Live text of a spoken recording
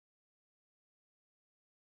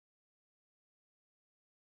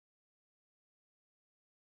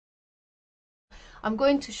I'm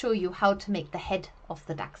going to show you how to make the head of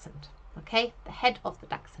the dachshund. Okay, the head of the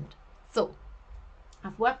dachshund. So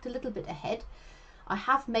I've worked a little bit ahead. I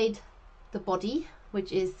have made the body,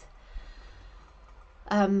 which is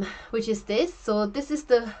this. So this is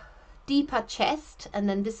the deeper chest, and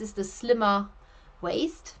then this is the slimmer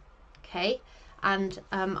waist. Okay, and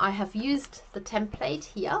I have used the template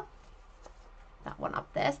here. That one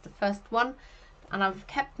up there is the first one, and I've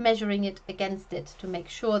kept measuring it against it to make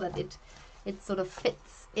sure that it sort of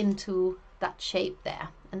fits into that shape there,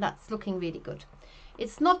 and that's looking really good.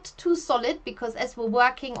 It's not too solid because as we're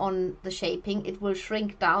working on the shaping, it will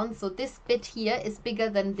shrink down. So this bit here is bigger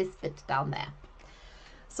than this bit down there.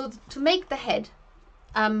 So to make the head,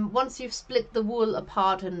 once you've split the wool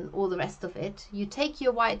apart and all the rest of it, you take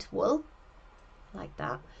your white wool like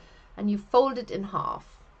that, and you fold it in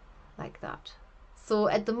half like that. So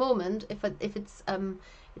at the moment, if it's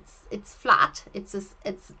flat, it's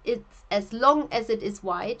as long as it is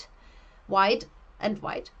wide.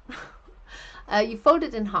 You fold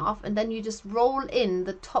it in half, and then you just roll in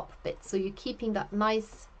the top bit, so you're keeping that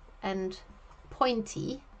nice and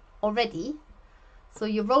pointy already. So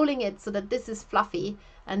you're rolling it so that this is fluffy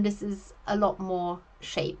and this is a lot more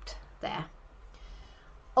shaped there.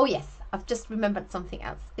 Oh yes, I've just remembered something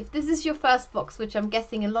else. If this is your first box, which I'm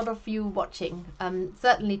guessing a lot of you watching,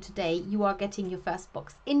 certainly today, you are getting your first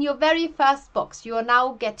box. In your very first box, you are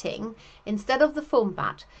now getting, instead of the foam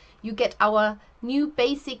mat, you get our new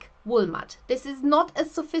basic wool mat. This is not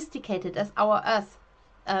as sophisticated as our earth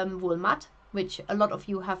wool mat, which a lot of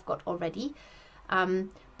you have got already,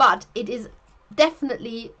 but it is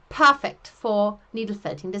definitely perfect for needle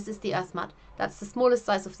felting. This is the earth mat. That's the smallest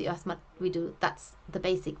size of the earth mat we do. That's the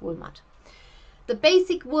basic wool mat. The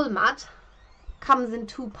basic wool mat comes in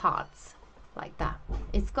two parts like that.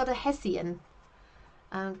 It's got a Hessian.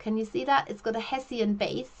 Can you see that? It's got a Hessian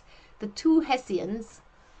base. The two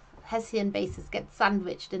Hessian bases get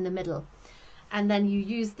sandwiched in the middle, and then you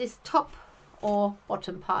use this top or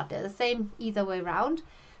bottom part, they're the same either way around,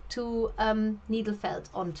 to needle felt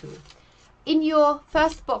onto. In your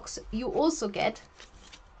first box, you also get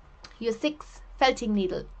your 6 felting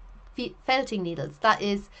needles. That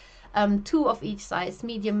is 2 of each size,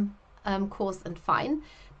 medium, coarse and fine.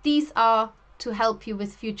 These are to help you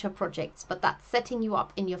with future projects, but that's setting you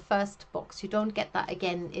up in your first box. You don't get that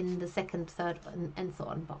again in the second, third and so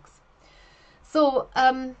on box. So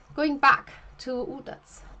going back to, oh,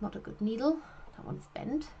 that's not a good needle, that one's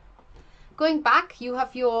bent. Going back, you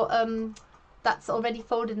have your that's already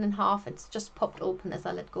folded in half. It's just popped open as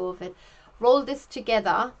I let go of it. Roll this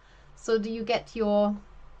together so that you get your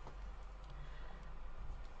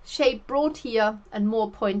shape broad here and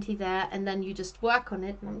more pointy there, and then you just work on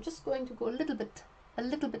it. And I'm just going to go a little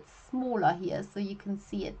bit smaller here so you can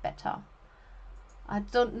see it better. I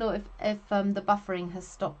don't know if the buffering has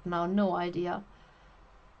stopped now, no idea.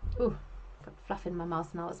 Ooh, got fluff in my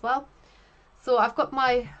mouth now as well. So I've got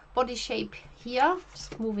my body shape here,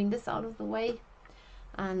 just moving this out of the way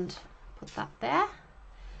and put that there.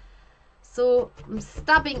 So I'm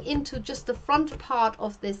stabbing into just the front part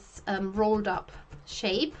of this rolled up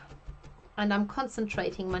shape, and I'm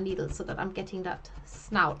concentrating my needle so that I'm getting that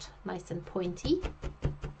snout nice and pointy.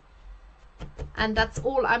 And that's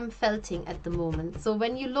all I'm felting at the moment. So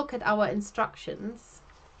when you look at our instructions,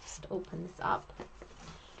 just open this up,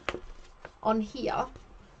 on here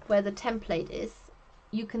where the template is,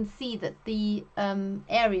 you can see that the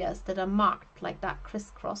areas that are marked like that,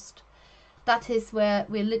 crisscrossed, that is where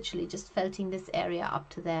we're literally just felting this area up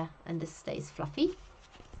to there, and this stays fluffy.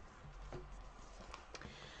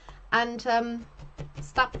 And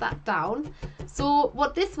stab that down. So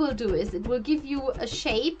what this will do is it will give you a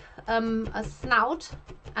shape, a snout,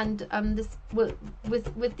 and this will,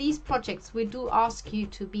 with these projects, we do ask you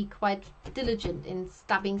to be quite diligent in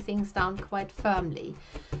stabbing things down quite firmly.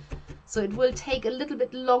 So it will take a little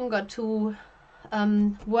bit longer to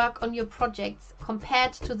work on your projects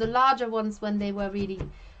compared to the larger ones when they were really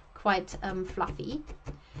quite fluffy.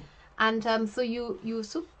 And so you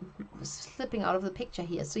slipping out of the picture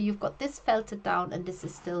here. So you've got this felted down and this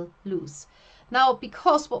is still loose. Now,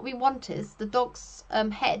 because what we want is the dog's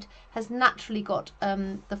head has naturally got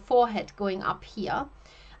the forehead going up here.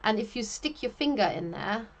 And if you stick your finger in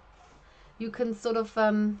there, you can sort of,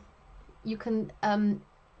 you can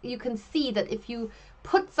see that if you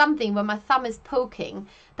put something where my thumb is poking,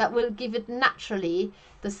 that will give it naturally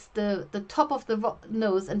the top of the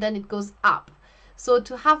nose, and then it goes up. So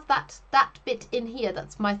to have that bit in here,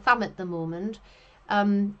 that's my thumb at the moment,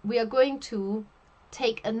 we are going to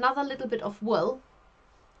take another little bit of wool,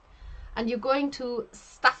 and you're going to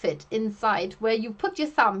stuff it inside. Where you put your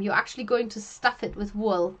thumb, you're actually going to stuff it with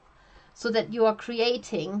wool so that you are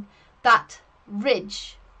creating that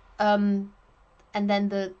ridge, and then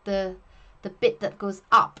the bit that goes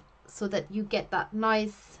up, so that you get that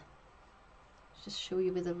nice, just show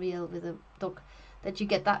you with a dog, that you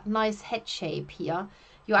get that nice head shape here.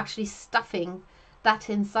 You're actually stuffing that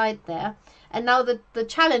inside there. And now the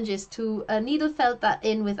challenge is to needle felt that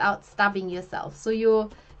in without stabbing yourself. So you're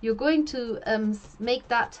going to make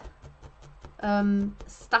that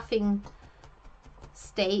stuffing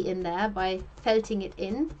stay in there by felting it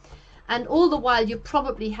in. And all the while you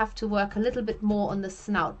probably have to work a little bit more on the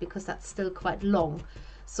snout, because that's still quite long.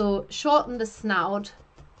 So shorten the snout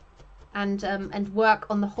and work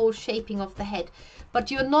on the whole shaping of the head.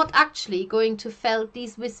 But you're not actually going to felt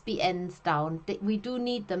these wispy ends down. We do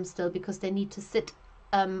need them still, because they need to sit,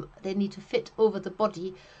 they need to fit over the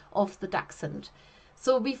body of the dachshund.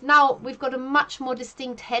 So we've got a much more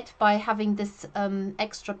distinct head by having this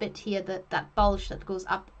extra bit here, that bulge that goes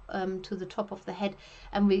up to the top of the head,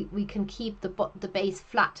 and we can keep the base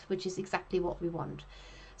flat, which is exactly what we want.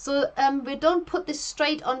 So we don't put this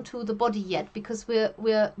straight onto the body yet, because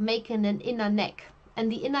we're making an inner neck, and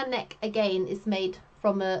the inner neck again is made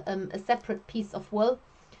from a separate piece of wool.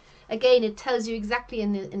 Again, it tells you exactly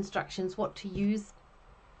in the instructions what to use.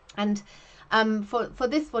 And for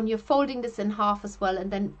this one, you're folding this in half as well, and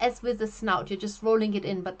then as with the snout, you're just rolling it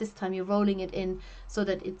in, but this time you're rolling it in so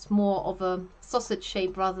that it's more of a sausage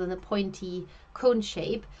shape rather than a pointy cone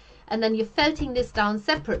shape. And then you're felting this down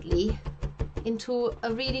separately into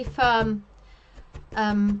a really firm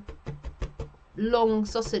long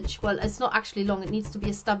sausage. Well, it's not actually long, it needs to be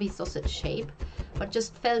a stubby sausage shape, but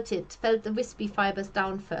just felt the wispy fibers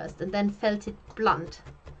down first, and then felt it blunt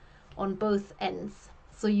on both ends.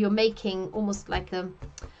 So you're making almost like a,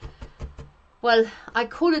 well, I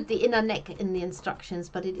call it the inner neck in the instructions,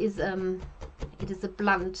 but it is a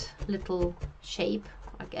blunt little shape,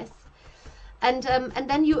 I guess. And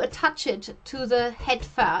then you attach it to the head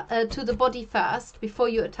to the body first before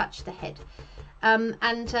you attach the head.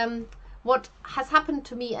 What has happened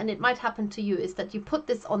to me, and it might happen to you, is that you put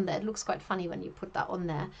this on there. It looks quite funny when you put that on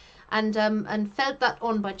there, and felt that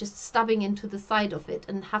on by just stabbing into the side of it,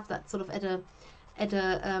 and have that sort of at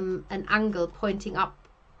an angle pointing up,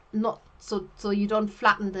 not so you don't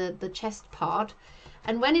flatten the chest part.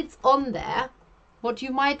 And when it's on there, what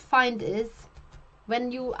you might find is,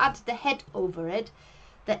 when you add the head over it,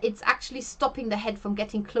 that it's actually stopping the head from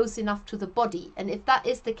getting close enough to the body. And if that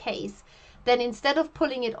is the case, then instead of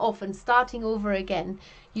pulling it off and starting over again,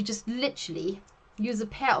 you just literally use a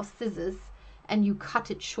pair of scissors and you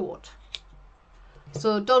cut it short.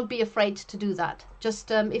 So don't be afraid to do that.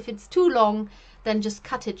 Just if it's too long, then just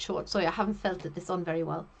cut it short. Sorry, I haven't felted this on very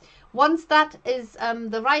well. Once that is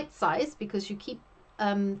the right size, because you keep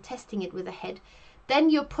testing it with the head, then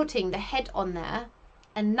you're putting the head on there,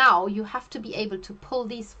 and now you have to be able to pull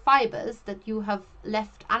these fibers that you have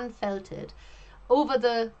left unfelted over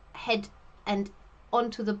the head and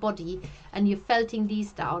onto the body, and you're felting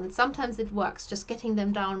these down. Sometimes it works just getting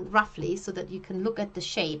them down roughly so that you can look at the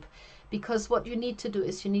shape, because what you need to do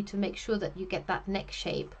is you need to make sure that you get that neck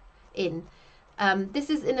shape in. This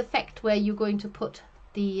is in effect where you're going to put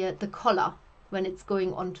the collar when it's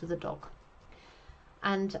going onto the dog.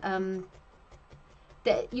 And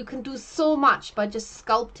you can do so much by just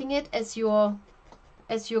sculpting it as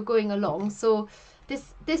you're going along. So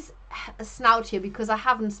this snout here, because I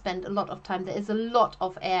haven't spent a lot of time, there is a lot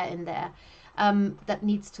of air in there that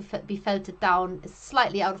needs to be felted down. It's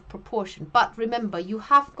slightly out of proportion, but remember, you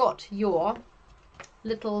have got your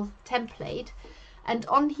little template, and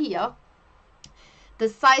on here the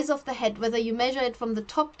size of the head, whether you measure it from the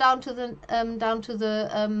top down to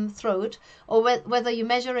the throat, or whether you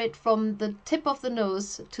measure it from the tip of the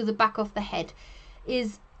nose to the back of the head,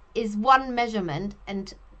 is one measurement,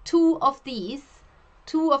 and two of these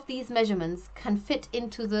measurements can fit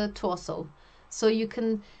into the torso. So you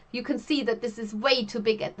can see that this is way too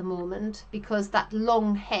big at the moment, because that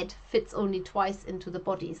long head fits only twice into the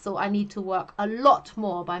body. So I need to work a lot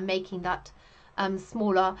more by making that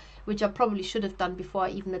smaller, which I probably should have done before I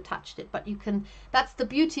even attached it. But you can, that's the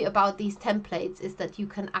beauty about these templates, is that you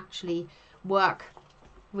can actually work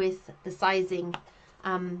with the sizing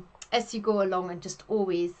as you go along, and just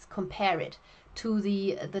always compare it to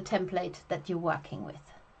the template that you're working with.